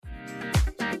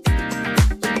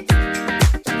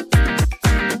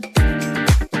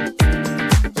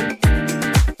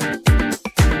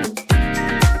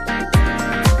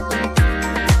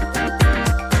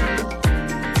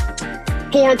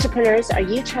entrepreneurs, are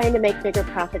you trying to make bigger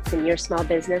profits in your small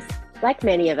business? Like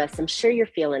many of us, I'm sure you're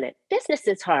feeling it. Business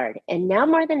is hard, and now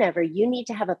more than ever, you need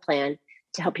to have a plan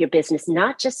to help your business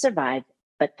not just survive,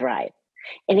 but thrive.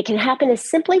 And it can happen as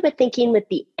simply with thinking with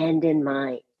the end in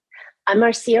mind. I'm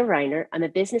Marcia Reiner. I'm a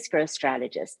business growth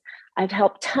strategist. I've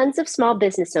helped tons of small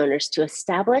business owners to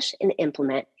establish and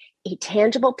implement a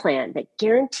tangible plan that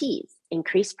guarantees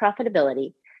increased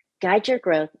profitability, guide your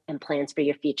growth, and plans for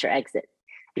your future exit.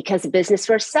 Because a business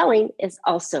worth selling is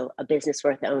also a business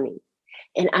worth owning.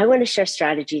 And I want to share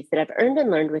strategies that I've earned and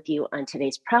learned with you on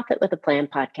today's Profit with a Plan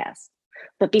podcast.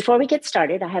 But before we get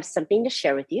started, I have something to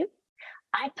share with you.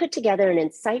 I put together an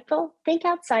insightful, think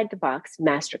outside the box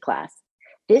masterclass.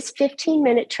 This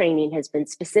 15-minute training has been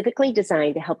specifically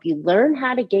designed to help you learn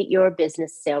how to get your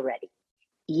business sale ready,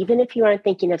 even if you aren't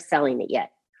thinking of selling it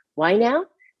yet. Why now?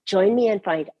 Join me and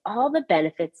find all the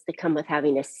benefits that come with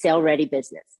having a sale-ready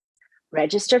business.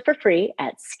 Register for free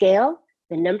at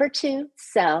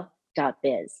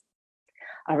scale2sell.biz.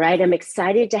 All right, I'm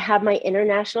excited to have my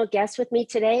international guest with me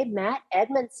today, Matt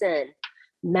Edmondson.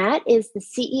 Matt is the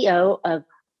CEO of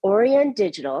Orion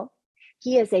Digital.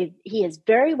 He is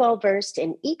very well versed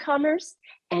in e-commerce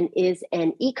and is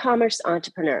an e-commerce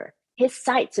entrepreneur. His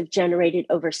sites have generated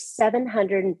over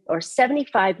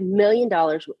 $75 million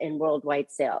in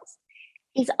worldwide sales.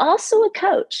 He's also a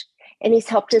coach, and he's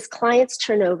helped his clients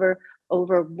turn over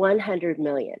 100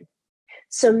 million.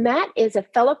 So Matt is a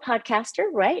fellow podcaster,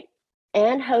 right?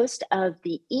 And host of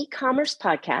the e-commerce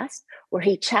podcast, where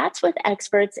he chats with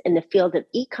experts in the field of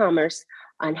e-commerce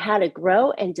on how to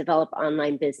grow and develop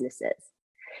online businesses.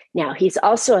 Now, he's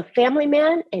also a family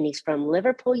man, and he's from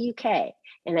Liverpool, UK.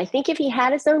 And I think if he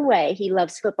had his own way, he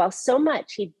loves football so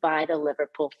much, he'd buy the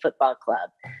Liverpool Football Club.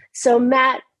 So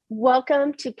Matt,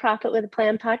 welcome to Profit with a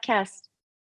Plan podcast.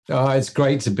 Oh, it's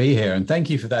great to be here. And thank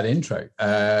you for that intro.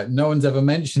 No one's ever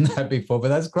mentioned that before, but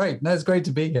that's great. No, it's great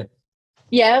to be here.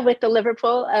 Yeah, with the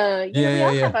Liverpool. We all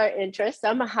yeah. have our interests.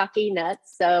 I'm a hockey nut,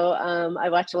 so I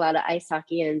watch a lot of ice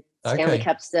hockey, and Stanley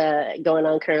Cup's going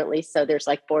on currently. So there's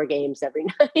like 4 games every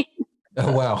night.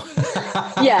 Oh, wow.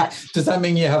 Yeah. Does that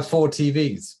mean you have 4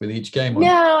 TVs with each game on?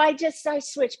 No, I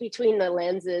switch between the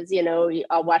lenses. You know,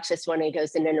 I'll watch this one and it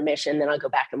goes in intermission, then I'll go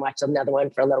back and watch another one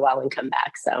for a little while and come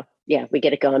back. So yeah, we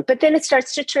get it going. But then it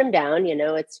starts to trim down. You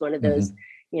know, it's one of those,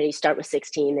 you start with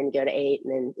 16, then you go to 8,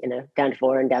 and then, down to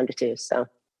 4 and down to 2. So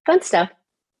fun stuff.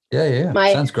 Yeah.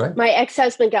 Sounds great. My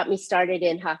ex-husband got me started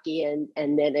in hockey, and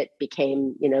then it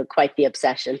became, quite the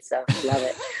obsession. So I love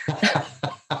it.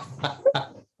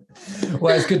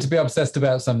 Well, it's good to be obsessed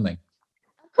about something.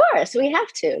 Of course, we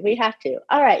have to.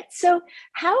 All right. So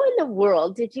how in the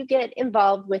world did you get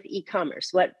involved with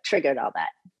e-commerce? What triggered all that?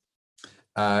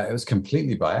 It was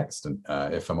completely by accident,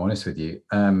 if I'm honest with you.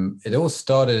 It all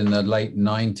started in the late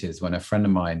 90s when a friend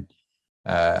of mine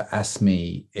asked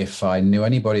me if I knew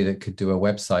anybody that could do a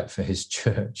website for his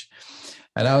church.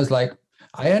 And I was like,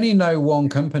 I only know one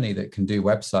company that can do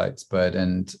websites,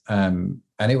 and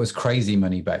it was crazy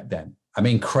money back then. I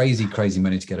mean, crazy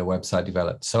money to get a website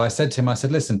developed. So I said to him,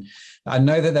 listen, I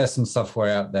know that there's some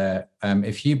software out there.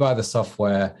 If you buy the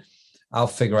software, I'll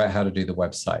figure out how to do the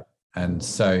website. And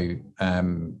so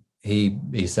he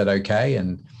said, okay.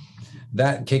 And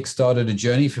that kickstarted a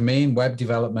journey for me in web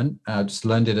development. I just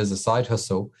learned it as a side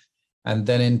hustle. And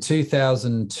then in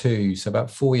 2002, so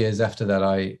about 4 years after that,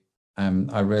 I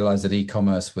realized that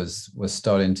e-commerce was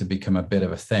starting to become a bit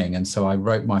of a thing. And so I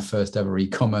wrote my first ever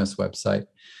e-commerce website.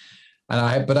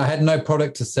 But I had no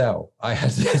product to sell. I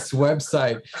had this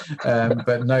website,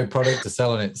 but no product to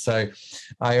sell on it. So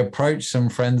I approached some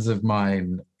friends of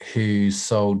mine who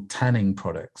sold tanning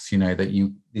products,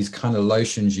 these kind of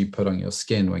lotions you put on your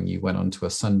skin when you went onto a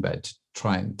sunbed to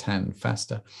try and tan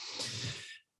faster.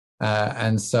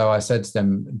 And so I said to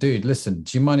them, dude, listen,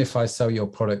 do you mind if I sell your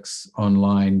products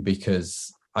online?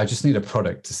 Because I just need a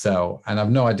product to sell and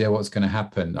I've no idea what's going to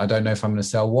happen. I don't know if I'm going to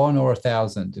sell 1 or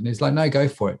 1,000. And he's like, no, go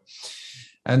for it.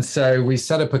 And so we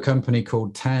set up a company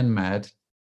called TanMad,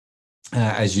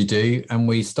 as you do, and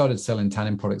we started selling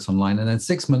tanning products online. And then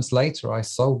 6 months later, I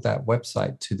sold that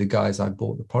website to the guys I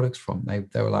bought the products from. They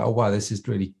were like, oh, wow, this is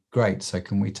really great. So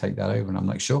can we take that over? And I'm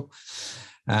like, sure.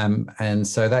 And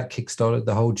so that kickstarted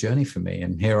the whole journey for me.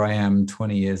 And here I am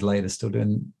 20 years later, still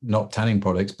doing not tanning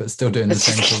products, but still doing the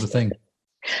same sort of thing.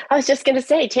 I was just going to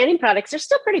say tanning products are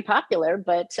still pretty popular,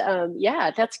 but yeah,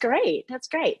 that's great. That's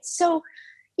great. So,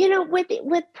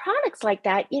 with products like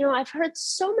that, I've heard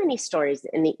so many stories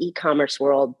in the e-commerce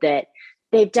world that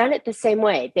they've done it the same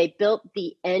way. They built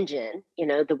the engine,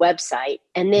 the website,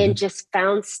 and then just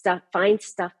find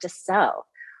stuff to sell.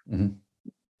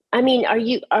 I mean,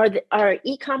 are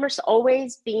e-commerce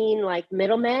always being like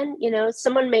middlemen? You know,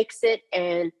 someone makes it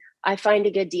and I find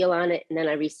a good deal on it and then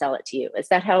I resell it to you. Is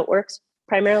that how it works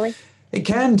primarily? It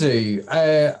can do.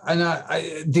 And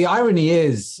the irony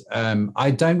is,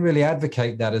 I don't really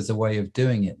advocate that as a way of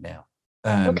doing it now.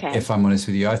 Okay. If I'm honest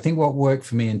with you, I think what worked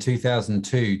for me in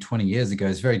 2002, 20 years ago,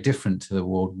 is very different to the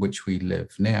world which we live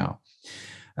now.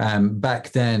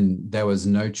 Back then, there was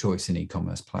no choice in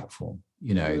e-commerce platform.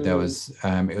 You know, there was,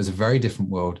 it was a very different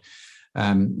world.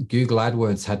 Google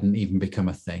AdWords hadn't even become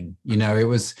a thing. You know, it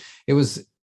was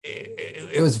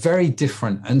very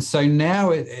different. And so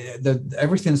now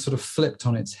everything sort of flipped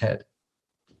on its head.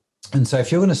 And so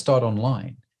if you're going to start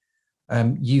online,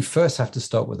 you first have to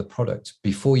start with a product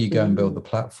before you go and build the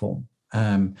platform.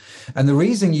 And the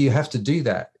reason you have to do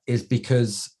that is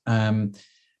because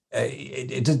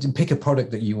it pick a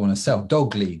product that you want to sell.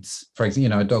 Dog leads, for example, you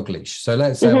know, a dog leash. So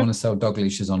let's say I want to sell dog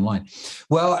leashes online.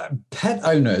 Well, pet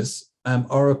owners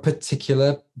are a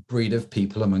particular breed of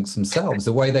people amongst themselves.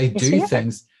 The way they do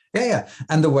things. Yeah.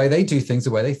 And the way they do things,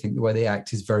 the way they think, the way they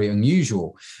act is very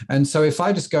unusual. And so if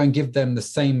I just go and give them the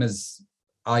same as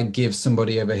I give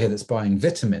somebody over here that's buying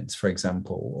vitamins, for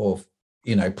example, or,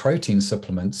 you know, protein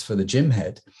supplements for the gym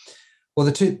head, well,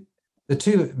 the two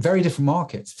very different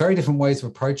markets, very different ways of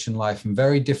approaching life and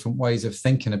very different ways of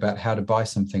thinking about how to buy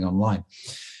something online.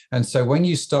 And so when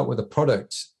you start with a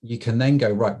product, you can then go,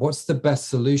 right, what's the best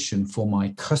solution for my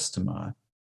customer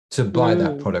to buy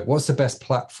that product? What's the best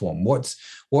platform? What's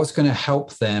going to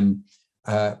help them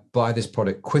buy this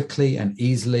product quickly and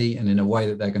easily and in a way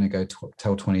that they're going to go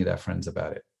tell 20 of their friends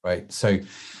about it, right? So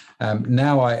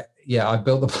now I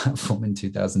built the platform in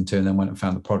 2002 and then went and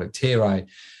found the product. Here I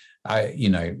you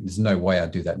know, there's no way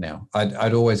I'd do that now.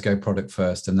 I'd always go product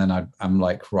first, and then I'm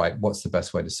like, right, what's the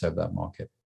best way to serve that market?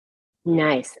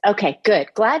 Nice. Okay, good.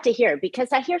 Glad to hear, because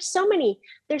I hear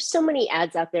there's so many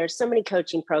ads out there, so many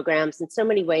coaching programs and so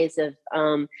many ways of,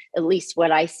 at least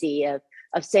what I see of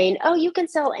saying, oh, you can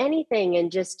sell anything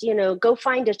and just, you know, go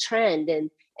find a trend and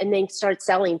then start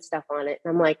selling stuff on it.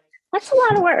 And I'm like, that's a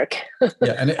lot of work.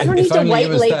 Yeah, and I don't need to white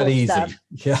label stuff.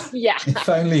 Yeah. If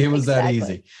only it was exactly. that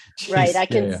easy. Jeez, right. I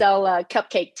can sell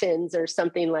cupcake tins or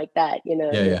something like that, you know.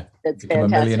 Yeah. That's become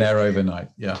fantastic. a millionaire overnight.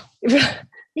 Yeah.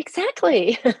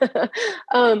 Exactly.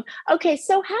 Okay.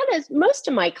 So most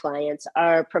of my clients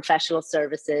are professional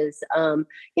services, you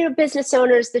know, business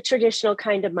owners, the traditional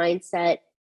kind of mindset.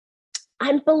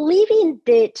 I'm believing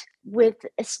that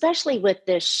especially with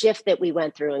the shift that we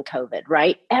went through in COVID,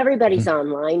 right? Everybody's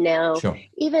online now. Sure.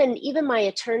 Even my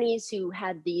attorneys who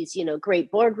had these, you know,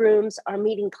 great boardrooms are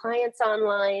meeting clients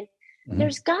online.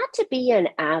 There's got to be an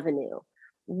avenue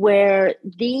where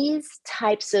these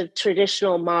types of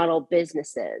traditional model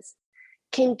businesses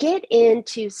can get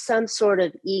into some sort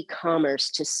of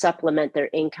e-commerce to supplement their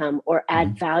income or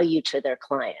add value to their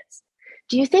clients.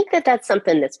 Do you think that that's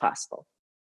something that's possible?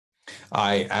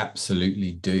 I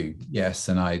absolutely do. Yes.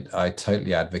 And I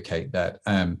totally advocate that.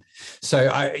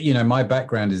 So you know, my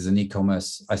background is in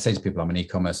e-commerce. I say to people, I'm an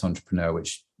e-commerce entrepreneur,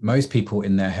 which most people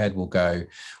in their head will go,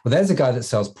 well, there's a guy that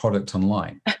sells product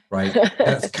online, right?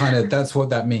 That's what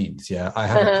that means. Yeah. I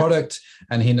have a product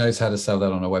and he knows how to sell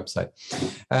that on a website.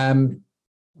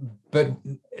 But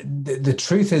the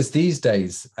truth is these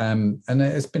days, and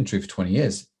it's been true for 20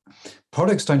 years,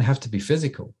 products don't have to be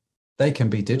physical. They can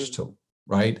be digital.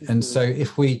 Right. And so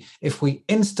if we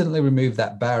instantly remove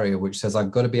that barrier, which says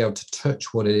I've got to be able to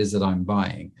touch what it is that I'm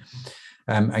buying,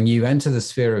 and you enter the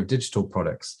sphere of digital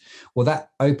products, well, that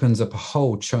opens up a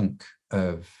whole chunk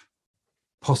of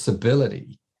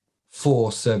possibility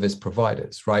for service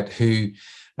providers, right? Who,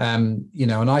 you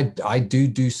know, and I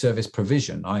do service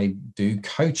provision. I do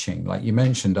coaching. Like you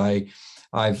mentioned,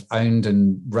 I've owned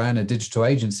and ran a digital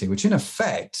agency, which in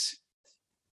effect,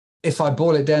 if I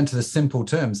boil it down to the simple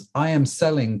terms, I am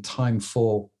selling time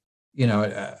for, you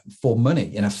know, for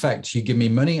money. In effect, you give me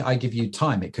money, I give you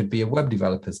time. It could be a web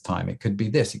developer's time. It could be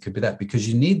this, it could be that, because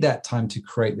you need that time to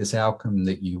create this outcome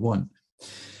that you want.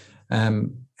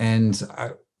 When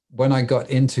I got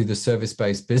into the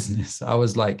service-based business, I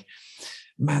was like,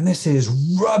 man, this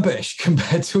is rubbish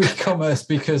compared to e-commerce,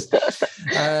 because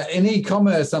in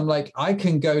e-commerce, I'm like, I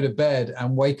can go to bed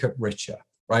and wake up richer.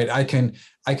 Right. I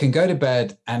can go to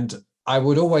bed, and I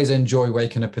would always enjoy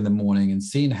waking up in the morning and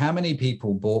seeing how many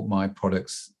people bought my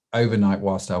products overnight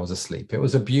whilst I was asleep. It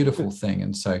was a beautiful thing.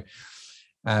 And so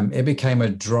it became a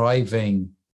driving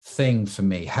thing for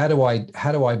me. How do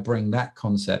I bring that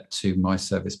concept to my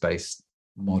service-based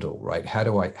model? Right. How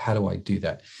do I do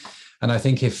that? And I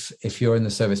think if you're in the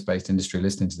service-based industry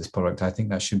listening to this product, I think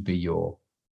that should be your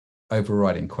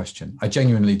overriding question. I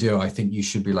genuinely do. I think you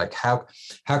should be like, how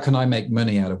can I make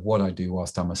money out of what I do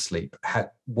whilst I'm asleep?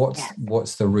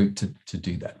 What's the route to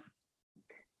do that?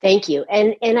 Thank you.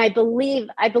 And I believe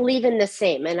in the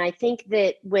same. And I think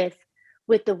that with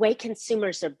the way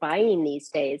consumers are buying these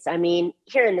days, I mean,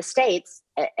 here in the States,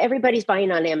 everybody's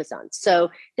buying on Amazon.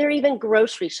 So they're even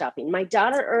grocery shopping. My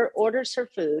daughter orders her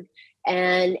food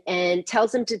and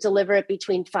tells them to deliver it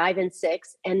between 5 and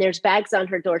 6, and there's bags on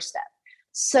her doorstep.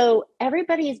 So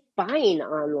everybody's buying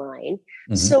online.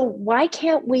 Mm-hmm. So why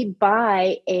can't we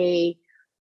buy a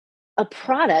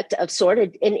product of sort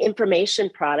of an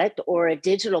information product or a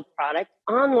digital product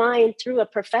online through a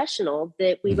professional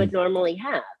that we would normally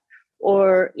have?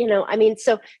 Or, I mean,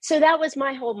 so that was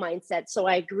my whole mindset. So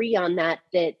I agree on that's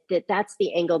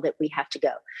the angle that we have to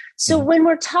go. So when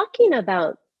we're talking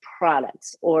about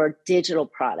products or digital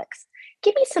products,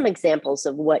 give me some examples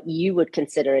of what you would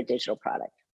consider a digital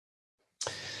product.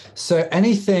 So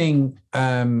anything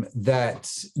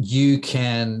that you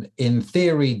can, in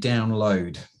theory,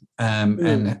 download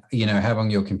and have on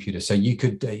your computer. So you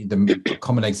could, the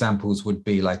common examples would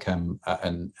be like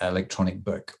an electronic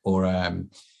book or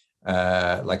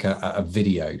like a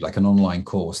video, like an online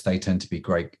course. They tend to be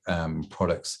great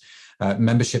products.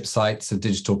 Membership sites of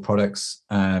digital products.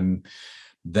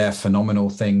 They're phenomenal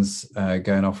things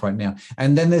going off right now.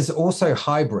 And then there's also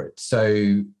hybrid.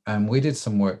 So we did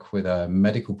some work with a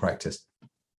medical practice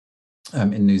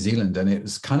in New Zealand, and it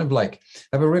was kind of like,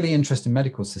 they have a really interesting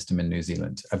medical system in New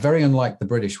Zealand, very unlike the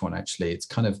British one, actually. It's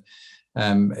kind of,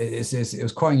 it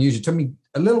was quite unusual. It took me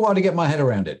a little while to get my head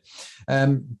around it.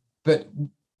 But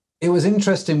it was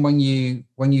interesting when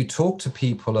you talk to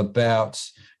people about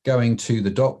going to the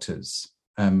doctors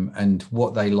and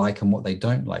what they like and what they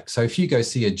don't like. So if you go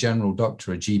see a general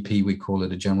doctor, a GP, we call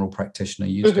it a general practitioner,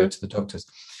 you go to the doctors.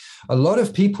 A lot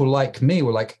of people like me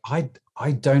were like,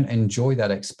 I don't enjoy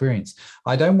that experience.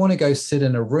 I don't want to go sit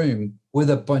in a room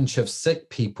with a bunch of sick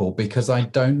people because I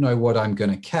don't know what I'm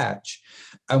going to catch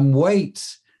and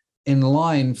wait in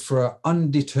line for an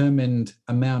undetermined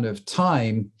amount of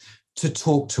time to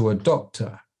talk to a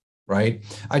doctor, right?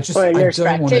 Or a nurse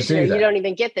practitioner. You don't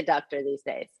even get the doctor these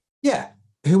days. Yeah.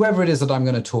 Whoever it is that I'm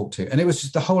going to talk to. And it was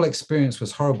just, the whole experience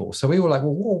was horrible. So we were like,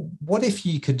 well, what if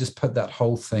you could just put that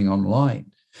whole thing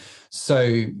online?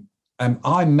 So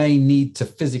I may need to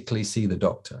physically see the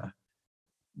doctor,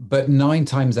 but 9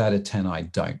 times out of 10, I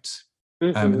don't.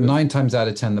 9 times out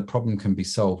of 10, the problem can be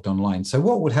solved online. So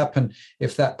what would happen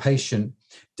if that patient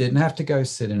didn't have to go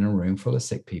sit in a room full of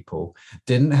sick people,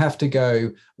 didn't have to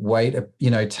go wait,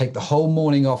 take the whole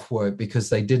morning off work because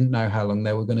they didn't know how long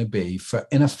they were going to be for,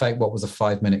 in effect, what was a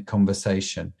 5-minute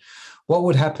conversation? What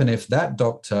would happen if that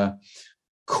doctor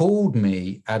called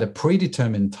me at a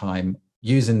predetermined time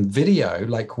using video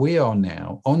like we are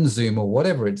now on Zoom or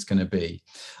whatever it's going to be?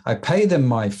 I pay them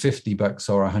my $50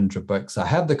 or $100. I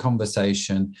have the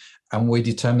conversation and we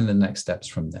determine the next steps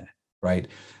from there, right?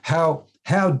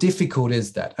 How difficult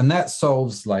is that? And that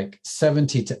solves like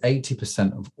 70 to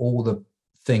 80% of all the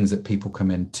things that people come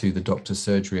into the doctor's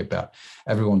surgery about.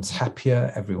 Everyone's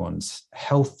happier, everyone's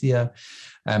healthier,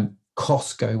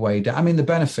 costs go way down. I mean, the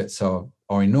benefits are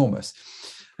enormous.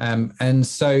 And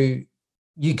so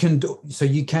you can do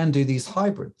these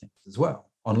hybrid things as well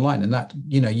online, and that,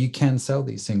 you can sell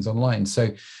these things online.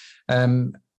 So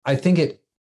I think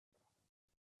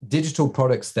digital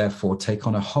products therefore take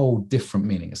on a whole different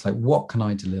meaning. It's like, what can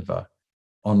I deliver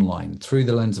online through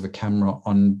the lens of a camera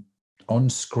on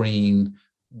screen?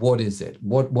 What is it?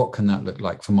 What can that look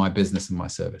like for my business and my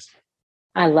service?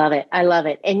 I love it. I love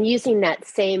it. And using that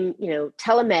same,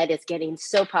 telemed is getting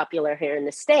so popular here in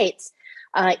the States.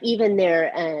 Even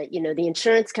the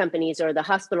insurance companies or the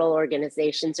hospital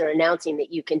organizations are announcing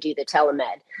that you can do the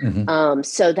telemed.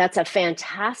 So that's a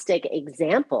fantastic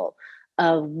example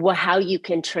of how you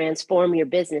can transform your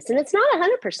business. And it's not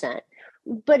 100%,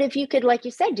 but if you could, like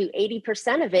you said, do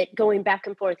 80% of it going back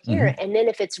and forth here. And then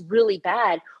if it's really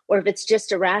bad, or if it's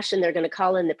just a rash and they're going to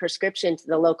call in the prescription to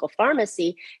the local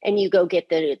pharmacy and you go get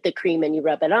the cream and you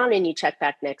rub it on and you check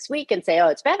back next week and say, oh,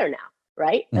 it's better now.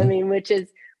 Right. I mean, which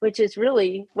is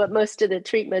really what most of the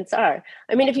treatments are.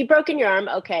 I mean, if you've broken your arm,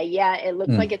 okay, yeah, it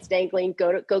looks like it's dangling.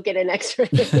 Go get an X-ray.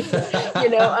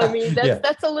 I mean,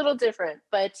 that's a little different.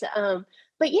 But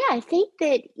yeah, I think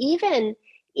that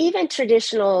even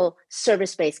traditional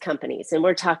service-based companies, and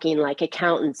we're talking like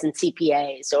accountants and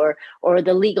CPAs or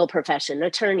the legal profession,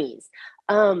 attorneys,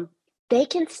 they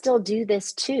can still do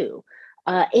this too.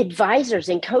 Advisors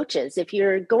and coaches, if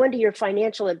you're going to your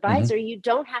financial advisor, you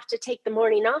don't have to take the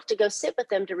morning off to go sit with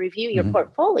them to review your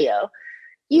portfolio.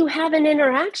 You have an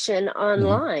interaction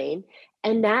online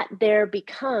and that there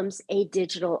becomes a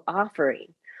digital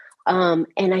offering. And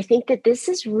I think that this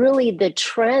is really the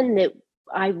trend that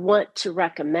I want to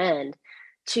recommend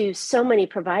to so many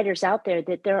providers out there,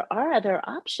 that there are other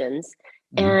options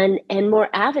and more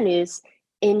avenues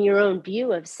in your own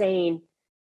view of saying,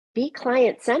 be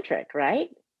client centric, right?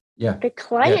 Yeah. The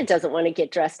client doesn't want to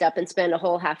get dressed up and spend a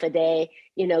whole half a day,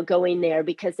 going there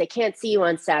because they can't see you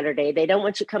on Saturday. They don't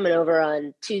want you coming over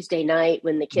on Tuesday night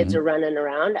when the kids are running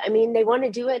around. I mean, they want to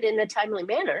do it in a timely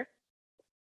manner.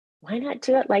 Why not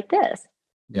do it like this?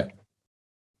 Yeah.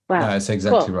 Wow. No, it's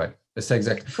exactly right. It's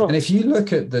exactly. Cool. And if you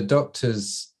look at the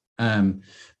doctors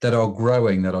that are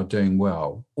growing, that are doing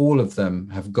well, all of them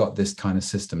have got this kind of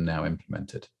system now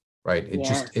implemented, right?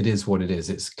 It is what it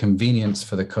is. It's convenience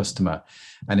for the customer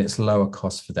and it's lower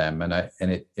cost for them. And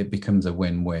it becomes a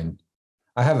win-win.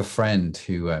 I have a friend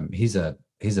who he's a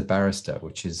barrister,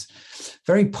 which is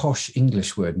very posh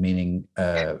English word meaning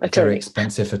a very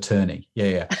expensive attorney.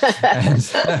 Yeah.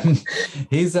 And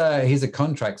he's a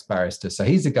contracts barrister. So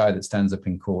he's the guy that stands up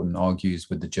in court and argues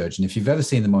with the judge. And if you've ever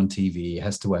seen them on TV, he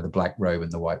has to wear the black robe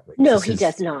and the white wig. No, he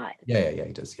does not. Yeah,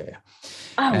 he does. Yeah.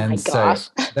 Oh my gosh.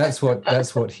 So that's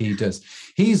what he does.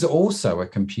 He's also a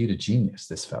computer genius,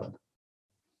 this fellow.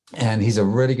 And he's a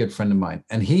really good friend of mine.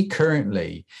 And he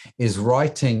currently is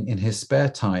writing in his spare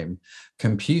time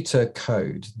computer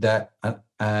code that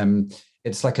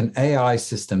it's like an AI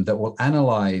system that will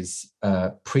analyze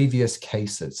previous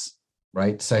cases,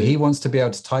 right? So he wants to be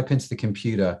able to type into the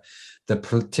computer the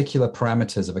particular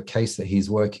parameters of a case that he's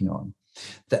working on.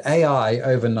 The AI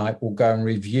overnight will go and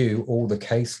review all the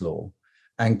case law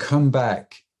and come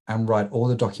back and write all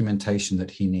the documentation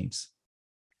that he needs.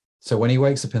 So when he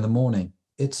wakes up in the morning,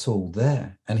 it's all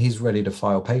there and he's ready to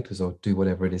file papers or do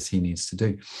whatever it is he needs to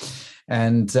do.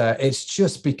 And it's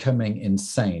just becoming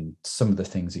insane, some of the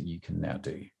things that you can now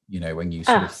do, when you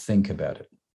sort of think about it.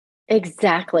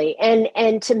 Exactly.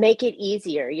 And to make it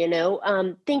easier,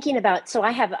 thinking about, so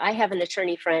I have an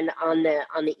attorney friend on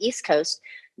the East Coast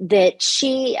that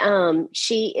she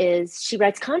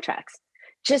writes contracts,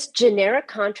 just generic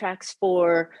contracts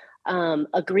for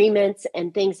agreements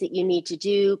and things that you need to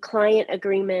do, client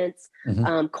agreements,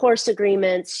 course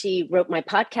agreements. She wrote my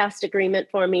podcast agreement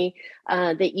for me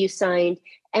that you signed.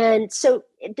 And so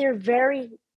they're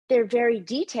very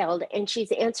detailed, and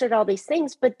she's answered all these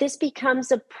things, but this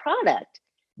becomes a product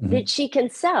that she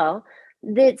can sell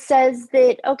that says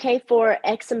that, okay, for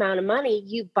X amount of money,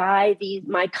 you buy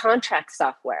my contract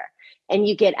software and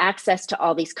you get access to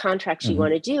all these contracts you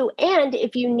want to do. And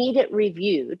if you need it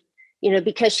reviewed,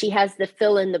 because she has the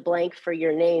fill in the blank for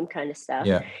your name kind of stuff.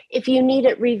 Yeah. If you need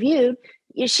it reviewed,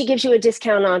 she gives you a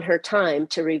discount on her time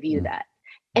to review that.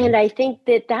 And I think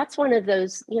that that's one of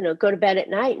those, go to bed at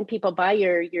night and people buy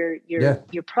your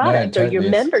product or your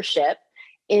membership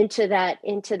into that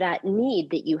need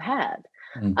that you have.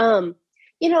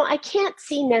 I can't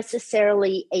see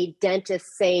necessarily a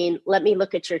dentist saying, let me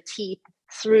look at your teeth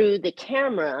through the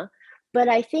camera. But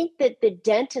I think that the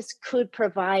dentist could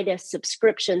provide a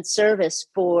subscription service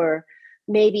for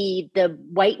maybe the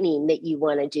whitening that you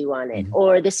want to do on it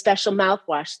or the special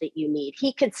mouthwash that you need.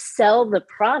 He could sell the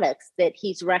products that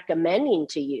he's recommending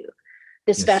to you,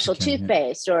 the special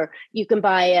toothpaste, or you can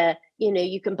buy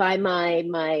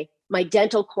my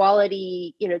dental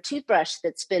quality, toothbrush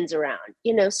that spins around,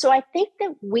 So I think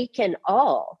that we can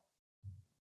all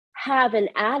have an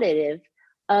additive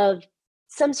of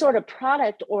some sort of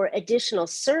product or additional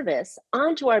service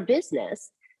onto our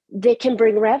business that can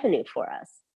bring revenue for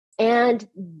us and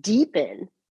deepen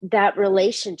that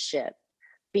relationship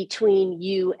between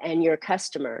you and your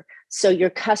customer. So your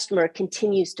customer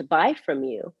continues to buy from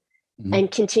you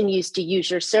and continues to use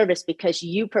your service because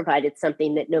you provided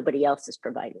something that nobody else is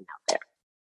providing out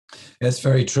there. That's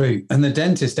very true. And the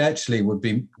dentist actually would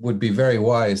be very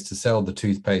wise to sell the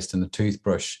toothpaste and the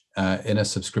toothbrush in a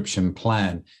subscription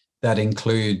plan that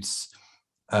includes,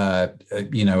 a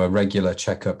regular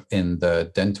checkup in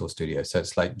the dental studio. So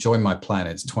it's like, join my plan.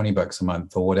 It's $20 a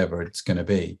month or whatever it's going to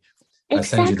be. Exactly.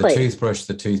 I send you the toothbrush,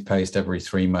 the toothpaste every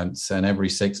 3 months, and every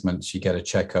 6 months you get a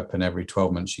checkup, and every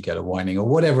 12 months you get a whitening or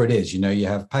whatever it is. You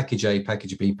have package A,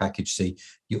 package B, package C.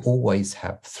 You always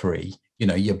have 3.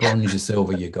 Your bronze, your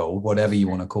silver, your gold, whatever you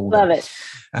want to call them. Love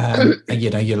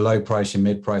it. Your low price, your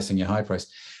mid price, and your high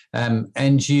price.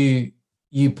 And you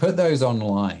put those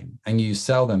online and you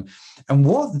sell them. And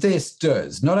what this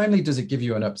does, not only does it give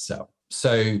you an upsell.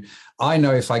 So I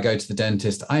know if I go to the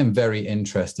dentist, I am very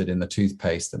interested in the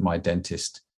toothpaste that my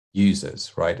dentist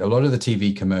uses, right? A lot of the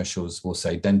TV commercials will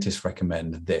say, dentists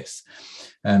recommend this.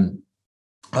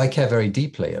 I care very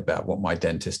deeply about what my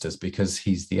dentist does because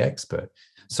he's the expert.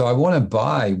 So I want to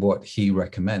buy what he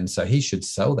recommends. So he should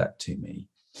sell that to me.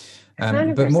 But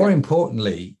 100%. more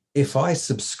importantly, if I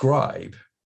subscribe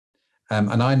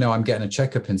and I know I'm getting a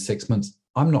checkup in 6 months,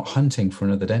 I'm not hunting for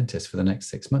another dentist for the next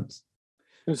 6 months.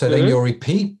 Mm-hmm. So then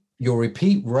your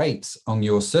repeat rates on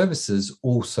your services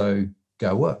also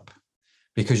go up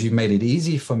because you've made it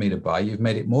easy for me to buy. You've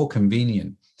made it more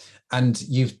convenient. And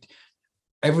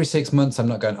every 6 months, I'm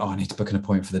not going, I need to book an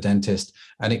appointment for the dentist,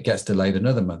 and it gets delayed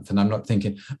another month. And I'm not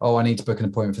thinking, I need to book an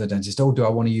appointment for the dentist. Do I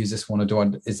want to use this one,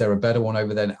 or is there a better one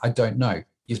over there? I don't know.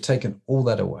 You've taken all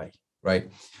that away, right?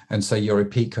 And so your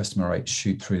repeat customer rates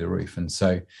shoot through the roof. And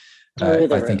so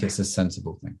I think it's a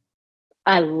sensible thing.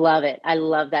 I love it. I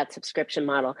love that subscription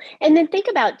model. And then think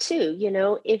about too,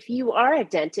 if you are a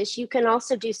dentist, you can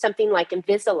also do something like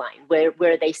Invisalign,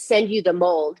 where they send you the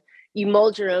mold. You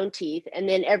mold your own teeth, and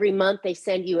then every month they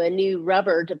send you a new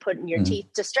rubber to put in your teeth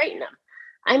to straighten them.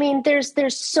 I mean, there's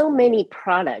so many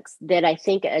products that I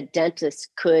think a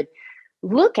dentist could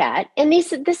look at. And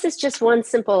this is just one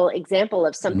simple example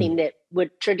of something that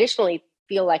would traditionally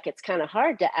feel like it's kind of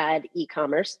hard to add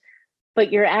e-commerce,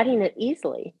 but you're adding it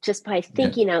easily just by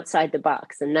thinking outside the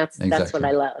box. And that's what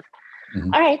I love.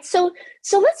 Mm-hmm. All right. So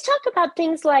let's talk about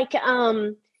things like,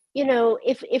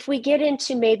 if we get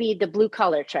into maybe the blue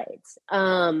collar trades,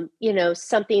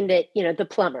 something that, the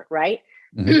plumber, right?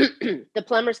 Mm-hmm. The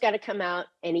plumber's got to come out,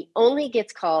 and he only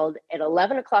gets called at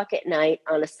 11 o'clock at night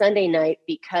on a Sunday night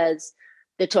because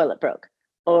the toilet broke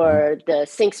or the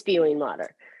sink spewing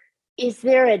water. Is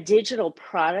there a digital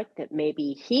product that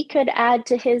maybe he could add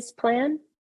to his plan?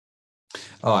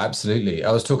 Oh, absolutely.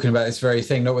 I was talking about this very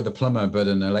thing, not with a plumber, but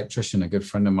an electrician, a good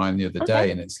friend of mine the other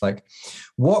day. And it's like,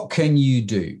 what can you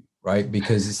do? Right?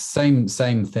 Because it's the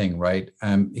same thing, right?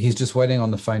 He's just waiting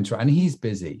on the phone and he's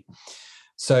busy.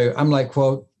 So I'm like,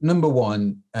 well, number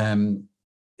one,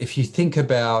 if you think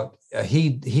about,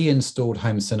 he installed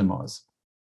home cinemas.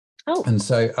 Oh. And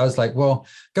so I was like, well,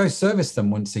 go service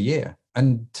them once a year.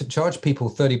 And to charge people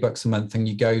 $30 a month, and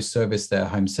you go service their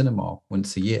home cinema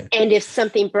once a year. And if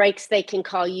something breaks, they can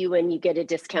call you and you get a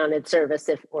discounted service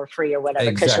or free or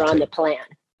whatever, because you're on the plan.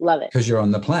 Love it. Because you're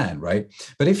on the plan, right?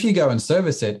 But if you go and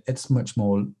service it, it's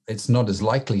not as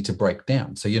likely to break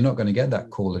down. So you're not going to get that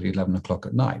call at 11 o'clock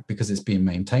at night because it's being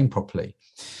maintained properly.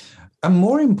 And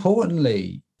more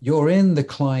importantly, you're in the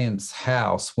client's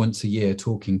house once a year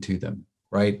talking to them.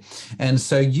 Right. And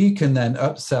so you can then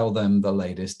upsell them the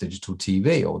latest digital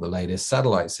TV or the latest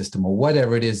satellite system or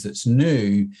whatever it is that's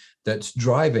new, that's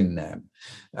driving them.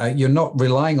 You're not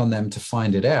relying on them to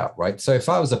find it out. Right. So if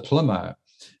I was a plumber,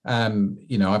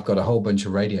 I've got a whole bunch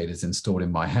of radiators installed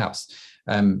in my house.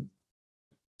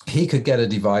 He could get a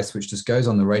device which just goes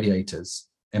on the radiators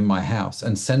in my house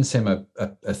and sends him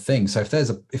a thing. So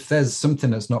if there's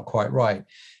something that's not quite right,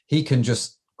 he can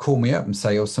just call me up and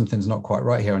say, something's not quite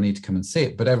right here, I need to come and see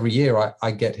it. But every year I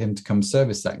get him to come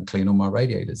service that and clean all my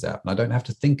radiators out, and I don't have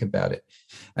to think about it.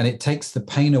 And it takes the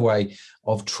pain away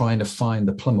of trying to find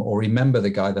the plumber or remember the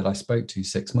guy that I spoke to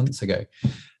 6 months ago.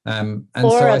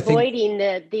 Avoiding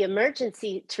the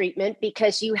emergency treatment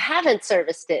because you haven't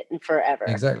serviced it in forever.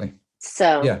 Exactly.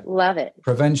 So love it.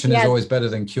 Prevention is always better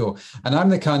than cure. And I'm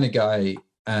the kind of guy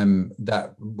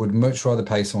that would much rather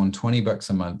pay someone $20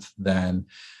 a month than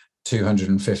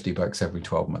 $250 every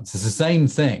 12 months. It's the same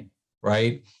thing,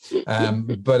 right?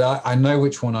 But I know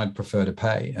which one I'd prefer to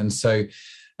pay. And so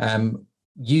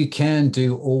you can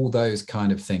do all those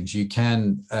kind of things. You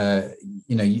can,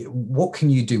 what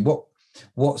can you do?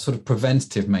 What sort of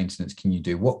preventative maintenance can you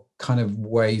do? What kind of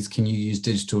ways can you use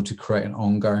digital to create an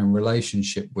ongoing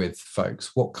relationship with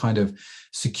folks? What kind of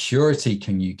security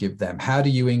can you give them? How do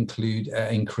you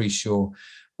increase your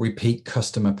repeat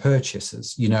customer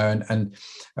purchases, and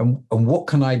what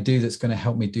can I do that's going to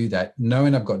help me do that?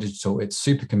 Knowing I've got digital, it's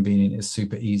super convenient, it's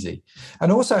super easy.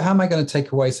 And also, how am I going to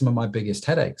take away some of my biggest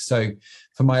headaches? So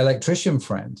for my electrician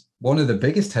friend, one of the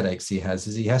biggest headaches he has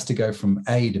is he has to go from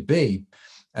A to B,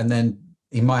 and then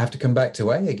he might have to come back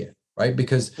to A again, right?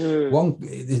 Because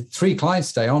three clients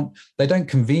stay on, they don't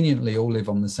conveniently all live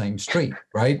on the same street,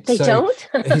 right? They don't?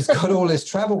 He's got all his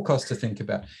travel costs to think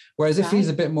about. Whereas if he's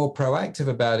a bit more proactive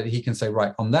about it, he can say,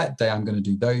 right, on that day, I'm going to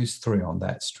do those three on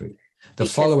that street. The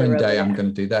following day, I'm going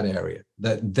to do that area.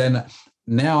 Then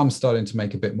now I'm starting to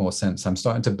make a bit more sense. I'm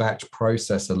starting to batch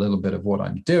process a little bit of what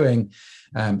I'm doing.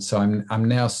 So I'm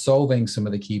now solving some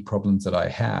of the key problems that I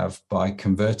have by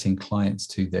converting clients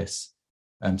to this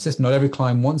system. Not every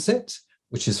client wants it,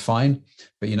 which is fine.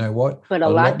 But you know what? But a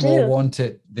lot more want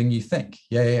it than you think.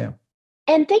 Yeah.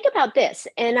 And think about this.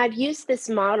 And I've used this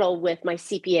model with my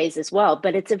CPAs as well,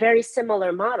 but it's a very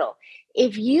similar model.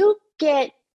 If you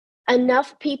get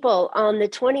enough people on the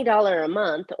 $20 a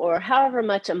month or however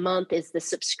much a month is the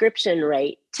subscription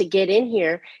rate to get in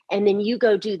here, and then you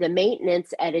go do the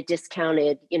maintenance at a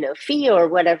discounted, fee or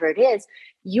whatever it is,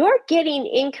 you're getting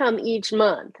income each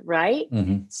month, right?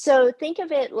 Mm-hmm. So think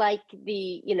of it like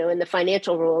in the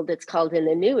financial world, it's called an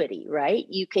annuity, right?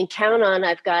 You can count on,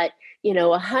 I've got,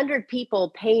 100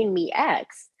 people paying me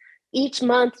X each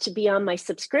month to be on my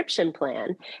subscription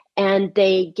plan, and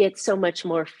they get so much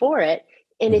more for it.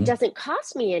 And it doesn't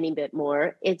cost me any bit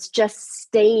more. It's just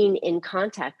staying in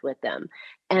contact with them.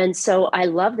 And so I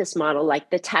love this model, like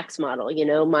the tax model.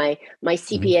 My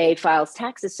CPA files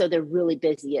taxes, so they're really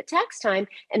busy at tax time,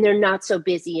 and they're not so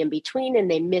busy in between,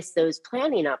 and they miss those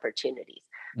planning opportunities.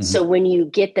 So when you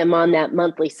get them on that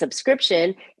monthly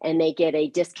subscription and they get a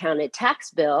discounted tax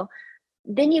bill,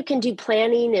 then you can do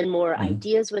planning and more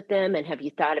ideas with them. And have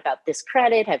you thought about this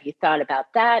credit? Have you thought about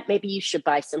that? Maybe you should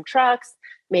buy some trucks.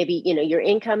 Maybe, your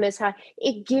income is high.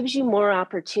 It gives you more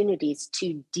opportunities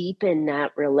to deepen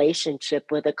that relationship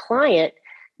with a client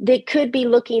that could be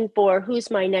looking for,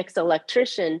 who's my next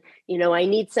electrician? I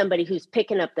need somebody who's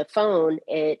picking up the phone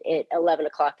at 11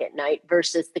 o'clock at night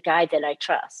versus the guy that I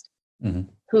trust,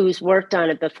 who's worked on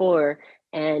it before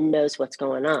and knows what's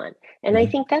going on. And I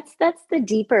think that's the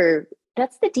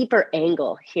deeper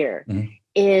angle here,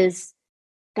 is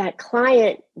that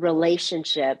client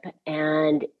relationship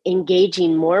and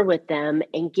engaging more with them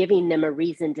and giving them a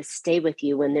reason to stay with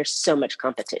you when there's so much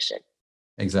competition.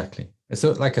 Exactly.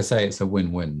 So, like I say, it's a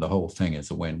win-win. The whole thing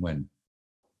is a win-win.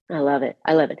 I love it.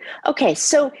 Okay,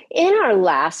 so in our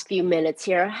last few minutes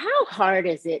here, how hard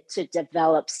is it to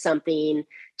develop something?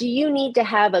 Do you need to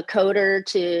have a coder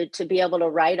to be able to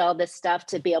write all this stuff,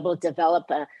 to be able to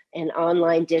develop an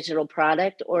online digital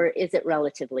product, or is it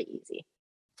relatively easy?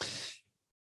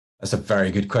 That's a very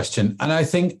good question. And I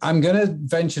think I'm going to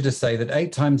venture to say that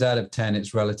 8 times out of 10,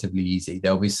 it's relatively easy.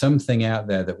 There'll be something out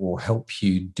there that will help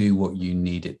you do what you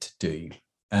need it to do.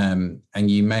 And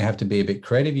you may have to be a bit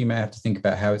creative. You may have to think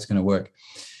about how it's going to work.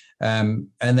 And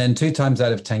then 2 times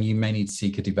out of 10, you may need to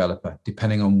seek a developer,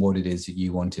 depending on what it is that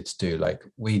you wanted to do. Like,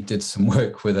 we did some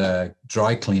work with a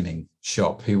dry cleaning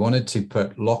shop who wanted to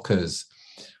put lockers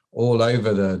all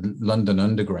over the London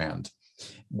Underground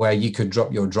where you could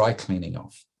drop your dry cleaning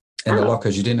off. And the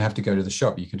lockers, you didn't have to go to the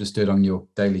shop. You could just do it on your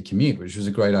daily commute, which was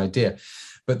a great idea.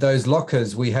 But those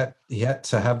lockers, he had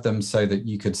to have them so that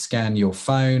you could scan your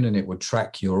phone and it would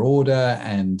track your order.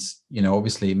 And,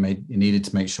 obviously it needed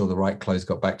to make sure the right clothes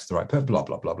got back to the right person, blah,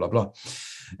 blah, blah, blah, blah.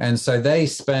 And so they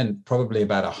spent probably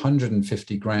about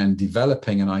 150 grand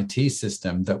developing an IT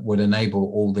system that would enable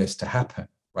all this to happen,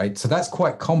 right? So that's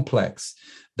quite complex,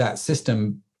 that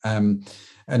system.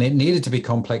 And it needed to be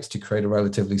complex to create a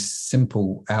relatively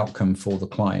simple outcome for the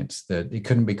clients, that it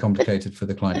couldn't be complicated for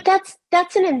the client. But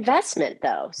that's an investment,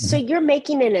 though. So you're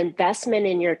making an investment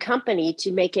in your company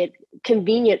to make it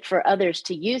convenient for others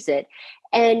to use it.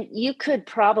 And you could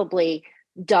probably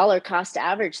dollar cost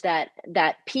average that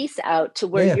piece out to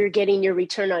where you're getting your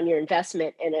return on your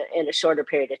investment in a shorter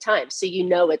period of time. So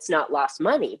it's not lost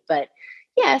money. But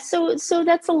so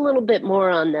that's a little bit more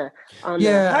on the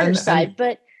harder side.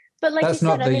 But like you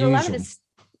said, I mean,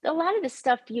 a lot of this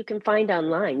stuff you can find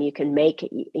online. You can make,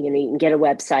 you can get a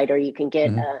website, or you can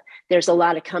get, there's a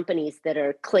lot of companies that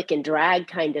are click and drag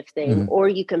kind of thing, or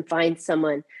you can find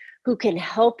someone who can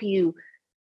help you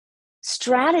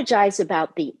strategize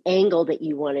about the angle that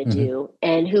you want to do,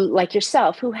 and who, like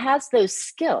yourself, who has those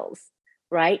skills,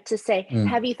 right? To say,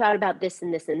 have you thought about this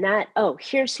and this and that? Oh,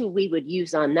 here's who we would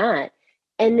use on that.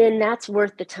 And then that's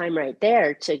worth the time right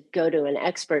there to go to an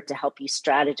expert to help you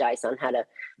strategize on how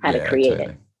to create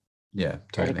it. Yeah,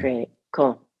 totally. How to create it.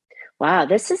 Cool. Wow,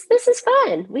 this is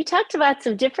fun. We talked about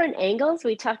some different angles.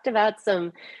 We talked about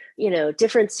some,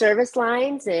 different service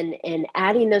lines and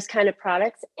adding those kind of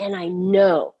products. And I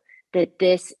know that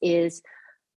this is,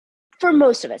 for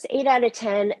most of us, 8 out of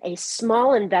 10, a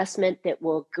small investment that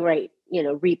will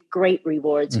reap great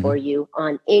rewards for you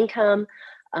on income,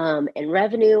 and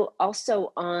revenue,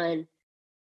 also on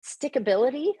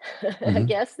stickability, I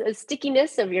guess, the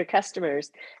stickiness of your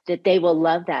customers, that they will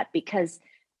love that, because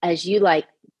as you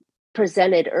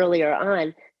presented earlier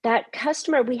on, that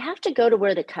customer, we have to go to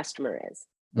where the customer is,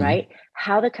 right?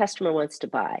 How the customer wants to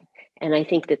buy. And I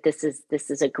think that this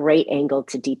is a great angle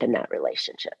to deepen that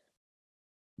relationship.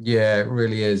 Yeah, it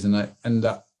really is. And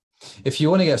if you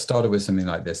want to get started with something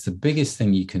like this, the biggest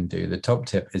thing you can do, the top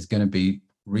tip, is going to be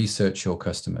research your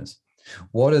customers.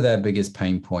 What are their biggest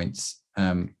pain points?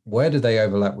 Where do they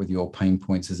overlap with your pain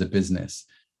points as a business?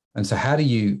 And so how do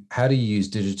you use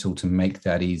digital to make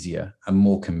that easier and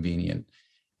more convenient?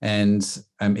 And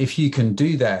if you can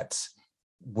do that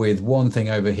with one thing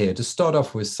over here. Just start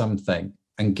off with something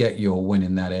and get your win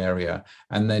in that area.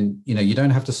 And then, you don't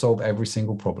have to solve every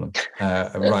single problem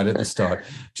right at the start.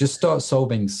 Just start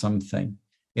solving something.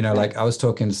 Like I was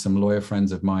talking to some lawyer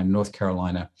friends of mine in North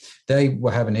Carolina. They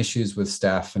were having issues with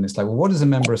staff. And it's like, well, what does a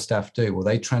member of staff do? Well,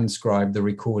 they transcribe the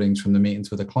recordings from the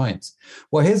meetings with the clients.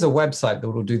 Well, here's a website that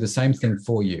will do the same thing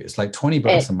for you. It's like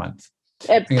 $20 a month.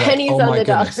 Pennies on the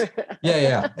dollar.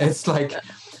 Yeah. It's like,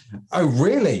 oh,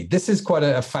 really? This is quite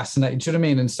a fascinating, do you know what I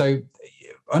mean? And so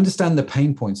understand the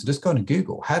pain points. So just go to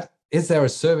Google. Is there a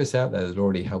service out there that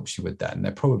already helps you with that? And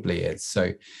there probably is.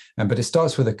 So, but it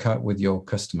starts with your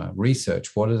customer.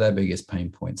 Research, what are their biggest pain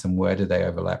points and where do they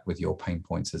overlap with your pain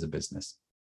points as a business?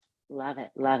 Love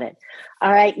it. Love it.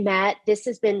 All right, Matt, this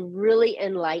has been really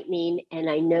enlightening. And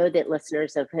I know that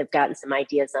listeners have gotten some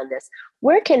ideas on this.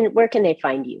 Where can they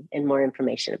find you and more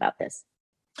information about this?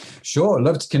 Sure.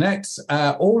 Love to connect.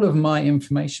 All of my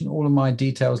information, all of my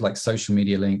details like social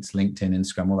media links, LinkedIn,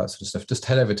 Instagram, all that sort of stuff, just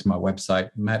head over to my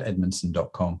website,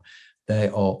 mattedmondson.com. They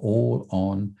are all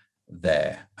on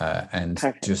there. And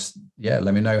Perfect. Just,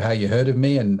 let me know how you heard of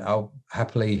me and I'll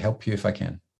happily help you if I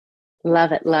can.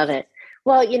 Love it. Love it.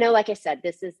 Well, like I said,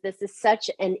 this is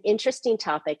such an interesting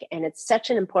topic and it's such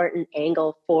an important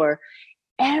angle for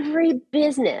every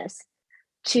business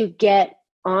to get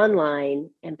online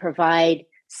and provide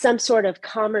some sort of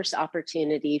commerce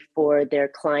opportunity for their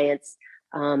clients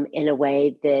in a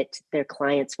way that their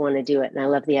clients want to do it. And I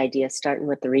love the idea starting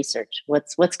with the research.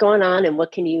 What's going on and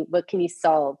what can you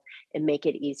solve and make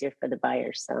it easier for the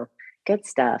buyers. So good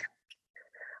stuff.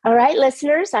 All right,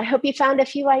 listeners, I hope you found a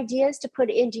few ideas to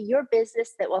put into your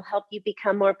business that will help you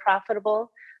become more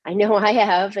profitable. I know I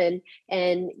have, and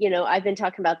I've been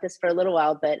talking about this for a little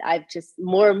while, but I've just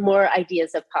more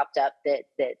ideas have popped up that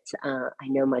I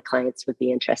know my clients would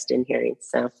be interested in hearing.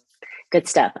 So good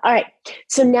stuff. All right.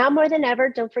 So now more than ever,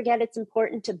 don't forget it's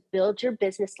important to build your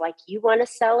business like you want to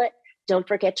sell it. Don't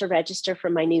forget to register for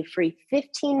my new free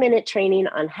 15-minute training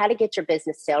on how to get your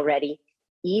business sale ready,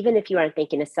 even if you aren't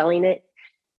thinking of selling it.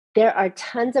 There are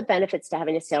tons of benefits to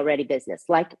having a sale-ready business,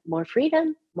 like more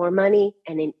freedom, more money,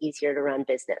 and an easier-to-run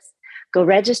business. Go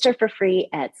register for free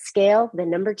at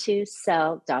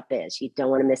scale2sell.biz. You don't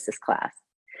want to miss this class.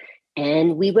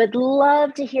 And we would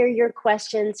love to hear your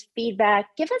questions, feedback.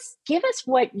 Give us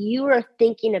what you are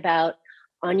thinking about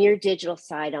on your digital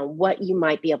side on what you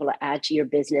might be able to add to your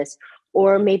business,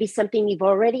 or maybe something you've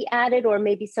already added, or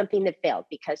maybe something that failed,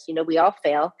 because we all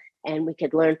fail. And we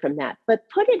could learn from that. But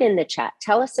put it in the chat.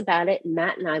 Tell us about it.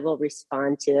 Matt and I will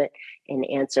respond to it and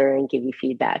answer and give you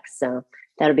feedback. So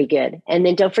that'll be good. And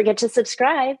then don't forget to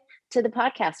subscribe to the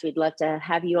podcast. We'd love to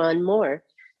have you on more.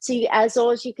 So as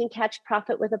always, you can catch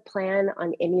Profit with a Plan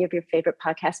on any of your favorite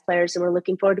podcast players. And we're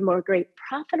looking forward to more great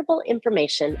profitable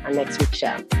information on next week's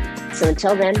show. So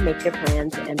until then, make your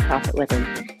plans and profit with them.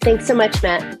 Thanks so much,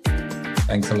 Matt.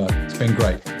 Thanks a lot. It's been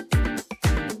great.